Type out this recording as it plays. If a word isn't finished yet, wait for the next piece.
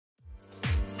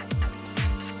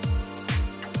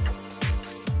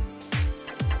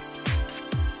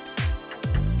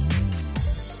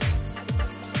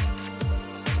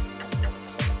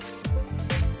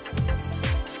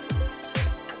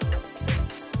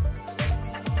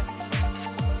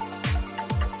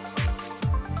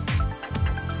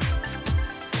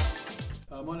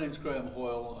name's Graham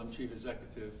Hoyle. I'm Chief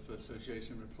Executive for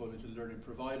Association of Employment and Learning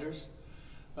Providers.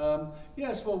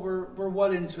 Yes, well, we're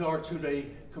well into our two-day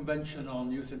convention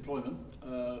on youth employment.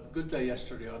 Good day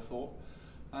yesterday, I thought,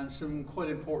 and some quite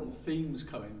important themes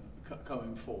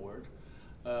coming forward.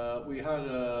 We had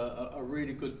a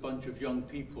really good bunch of young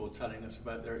people telling us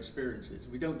about their experiences.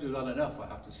 We don't do that enough, I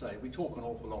have to say. We talk an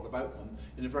awful lot about them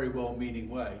in a very well-meaning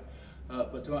way,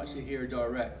 but to actually hear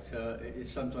direct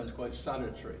is sometimes quite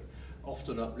salutary,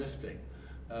 often uplifting,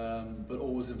 but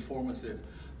always informative.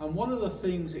 And one of the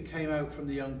themes that came out from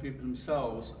the young people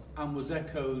themselves and was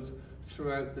echoed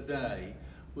throughout the day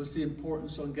was the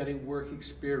importance on getting work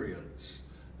experience.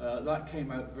 That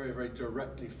came out very, very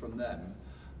directly from them.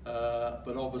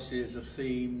 But obviously as a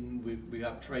theme, we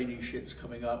have traineeships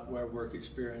coming up where work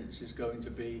experience is going to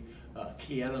be a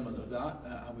key element of that,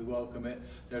 and we welcome it.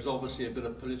 There's obviously a bit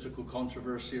of political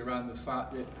controversy around the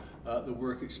fact that the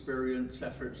work experience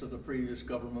efforts of the previous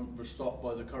government were stopped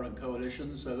by the current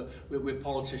coalition, so that we're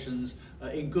politicians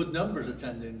in good numbers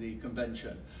attending the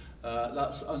convention.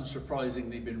 That's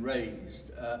unsurprisingly been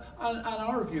raised. And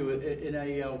our view in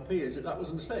AELP is that that was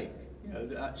a mistake. You know,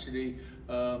 that actually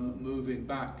moving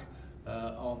back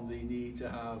on the need to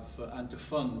have and to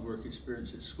fund work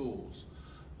experience at schools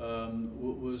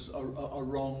was a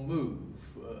wrong move.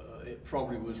 It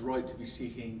probably was right to be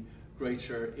seeking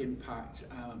greater impact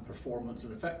and performance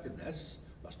and effectiveness.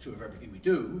 That's true of everything we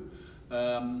do.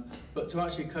 But to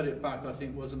actually cut it back, I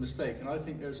think, was a mistake. And I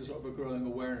think there's a sort of a growing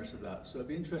awareness of that. So it'd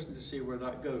be interesting to see where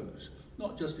that goes.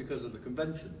 Not just because of the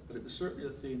convention, but it was certainly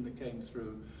a theme that came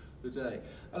through the day.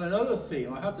 And another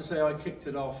theme, I have to say I kicked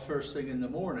it off first thing in the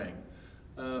morning,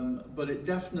 but it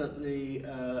definitely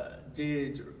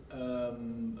did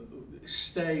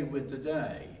stay with the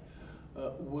day,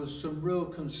 was some real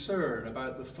concern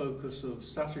about the focus of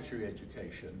statutory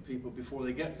education. People before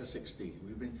they get to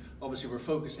 16, we're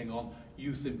focusing on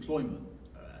youth employment,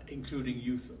 including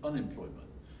youth unemployment,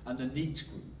 and the needs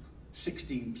group,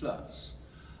 16 plus.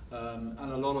 And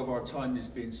a lot of our time is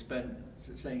being spent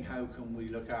saying how can we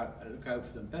look out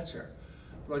for them better.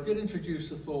 But I did introduce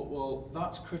the thought, well,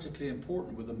 that's critically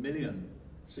important with 1 million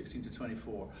 16 to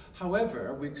 24.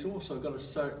 However, we've also got to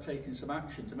start taking some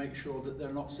action to make sure that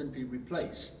they're not simply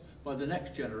replaced by the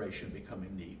next generation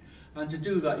becoming need. And to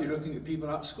do that, you're looking at people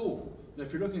at school. And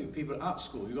if you're looking at people at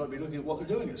school, you've got to be looking at what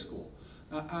they're doing at school.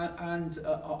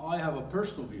 I have a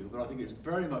personal view, but I think it's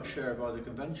very much shared by the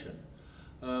convention.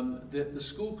 That the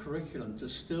school curriculum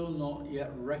does still not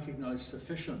yet recognise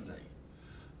sufficiently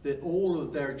that all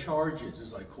of their charges,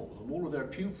 as I call them, all of their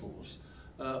pupils,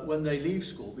 when they leave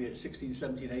school, be it 16,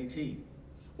 17, 18,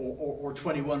 or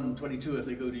 21, 22 if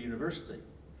they go to university,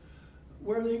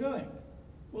 where are they going?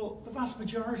 Well, the vast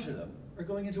majority of them are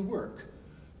going into work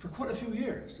for quite a few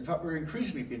years. In fact, we're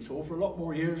increasingly being told for a lot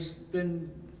more years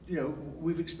than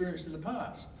we've experienced in the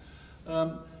past.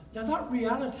 Now that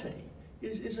reality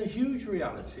is a huge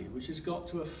reality which has got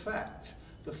to affect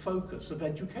the focus of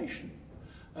education.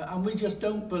 And we just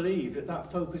don't believe that that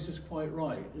focus is quite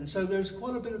right. And so there's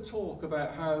quite a bit of talk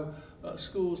about how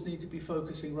schools need to be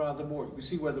focusing rather more. We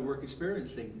see where the work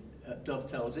experience thing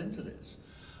dovetails into this,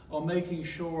 on making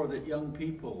sure that young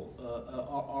people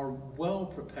are well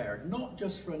prepared, not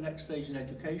just for a next stage in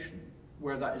education,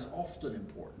 where that is often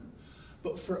important,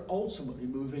 but for ultimately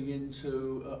moving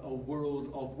into a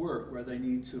world of work where they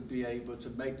need to be able to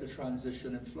make the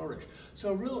transition and flourish. So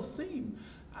a real theme.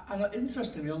 And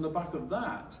interestingly, on the back of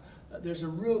that, there's a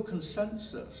real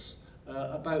consensus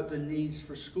about the needs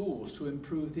for schools to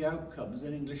improve the outcomes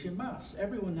in English and Maths.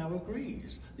 Everyone now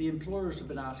agrees. The employers have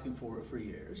been asking for it for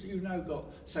years. You've now got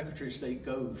Secretary of State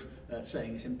Gove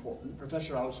saying it's important.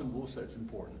 Professor Alison Wool said it's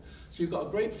important. So you've got a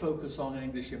great focus on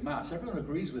English and Maths. Everyone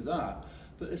agrees with that.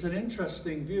 But it's an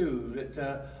interesting view that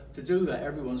to do that,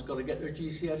 everyone's got to get their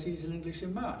GCSEs in English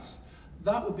and Maths.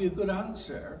 That would be a good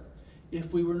answer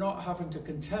if we were not having to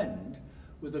contend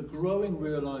with a growing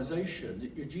realisation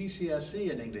that your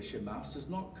GCSE in English and Maths does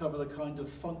not cover the kind of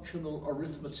functional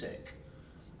arithmetic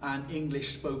and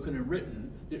English spoken and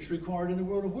written that's required in the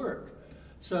world of work.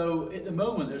 So at the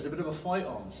moment there's a bit of a fight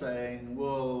on saying,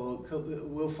 well,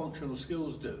 will functional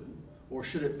skills do, or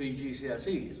should it be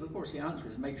GCSEs? Well, of course the answer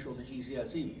is make sure the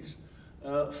GCSEs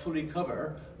fully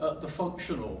cover the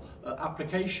functional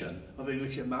application of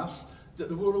English and Maths that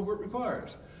the world of work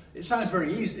requires. It sounds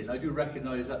very easy, and I do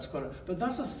recognise that's but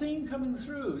that's a theme coming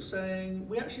through, saying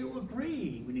we actually all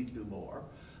agree we need to do more.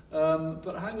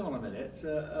 But hang on a minute,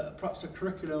 perhaps the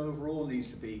curriculum overall needs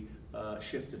to be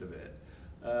shifted a bit,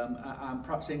 and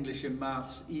perhaps English and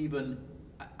Maths, even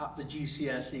at the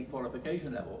GCSE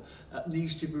qualification level,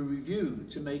 needs to be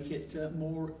reviewed to make it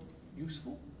more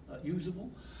useful, usable.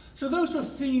 So those were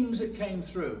themes that came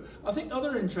through. I think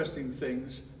other interesting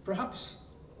things, perhaps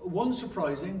one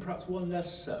surprising, perhaps one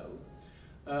less so.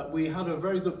 We had a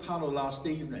very good panel last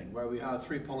evening where we had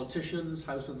 3 politicians,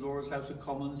 House of Lords, House of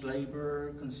Commons,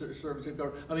 Labour, Conservative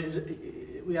government. I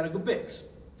mean, we had a good mix.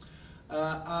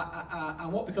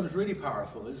 And what becomes really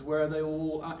powerful is where they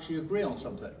all actually agree on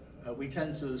something. We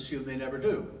tend to assume they never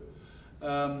do.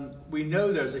 We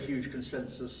know there's a huge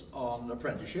consensus on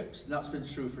apprenticeships, and that's been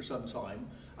true for some time,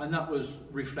 and that was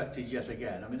reflected yet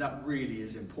again. I mean, that really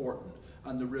is important,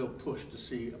 and the real push to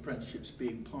see apprenticeships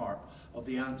being part of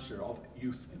the answer of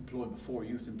youth employment, for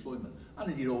youth employment,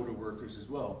 and indeed older workers as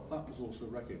well. That was also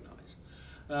recognised.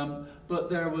 But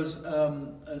there was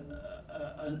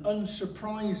an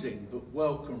unsurprising but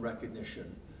welcome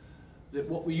recognition that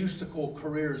what we used to call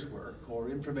careers work or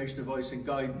information advice and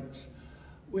guidance,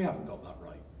 we haven't got that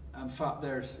right. In fact,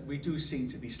 we do seem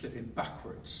to be slipping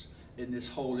backwards in this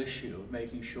whole issue of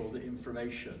making sure that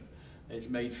information is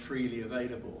made freely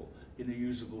available in a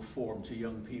usable form to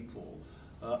young people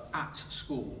at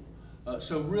school.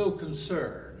 So real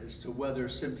concern as to whether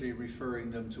simply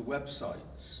referring them to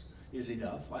websites is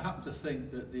enough. I happen to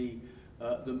think that the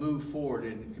move forward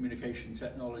in communication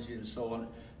technology and so on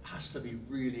has to be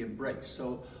really embraced.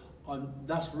 So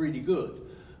that's really good.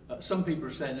 Some people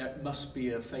are saying there must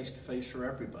be a face-to-face for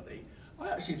everybody. I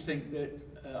actually think that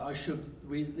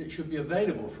it should be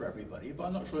available for everybody, but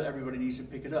I'm not sure that everybody needs to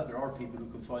pick it up. There are people who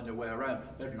can find their way around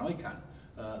better than I can,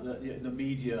 the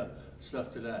media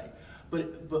stuff today.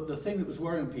 But the thing that was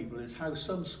worrying people is how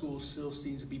some schools still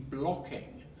seem to be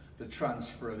blocking the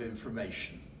transfer of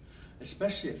information,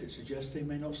 especially if it suggests they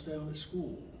may not stay on at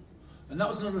school. And that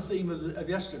was another theme of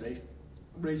yesterday,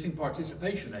 raising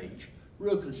participation age.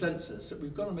 Real consensus that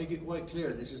we've got to make it quite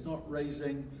clear this is not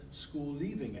raising school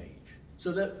leaving age.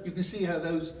 So that you can see how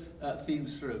those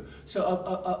themes through. So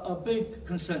a big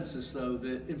consensus though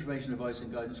that information advice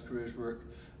and guidance careers work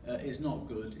is not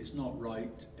good, it's not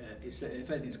right, if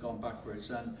anything's gone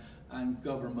backwards, and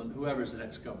government, whoever's the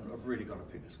next government, have really got to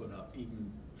pick this one up,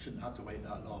 even shouldn't have to wait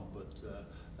that long, but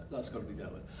that's got to be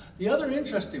dealt with. The other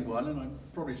interesting one, and I'm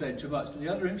probably saying too much, but the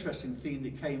other interesting theme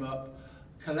that came up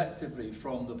collectively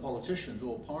from the politicians,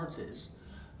 all parties,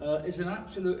 is an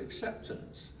absolute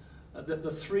acceptance that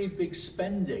the 3 big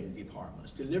spending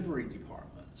departments, delivery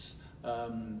departments,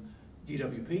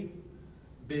 DWP,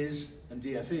 BIS and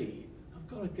DFE, have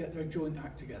got to get their joint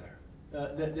act together.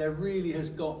 There really has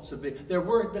got to be,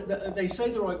 they say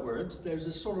the right words, there's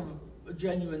a sort of a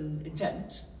genuine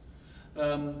intent,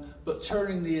 but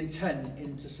turning the intent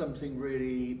into something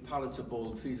really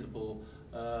palatable and feasible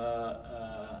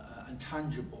and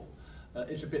tangible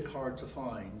is a bit hard to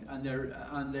find, and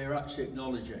they're actually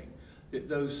acknowledging that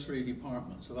those 3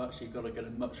 departments have actually got to get a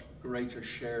much greater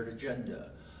shared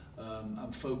agenda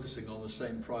and focusing on the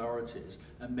same priorities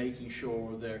and making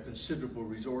sure their considerable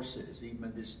resources, even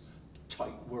in this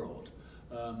tight world,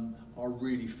 are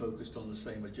really focused on the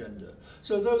same agenda.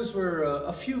 So those were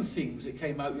a few themes that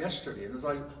came out yesterday, and as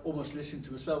I almost listened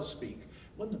to myself speak, it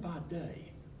wasn't a bad day.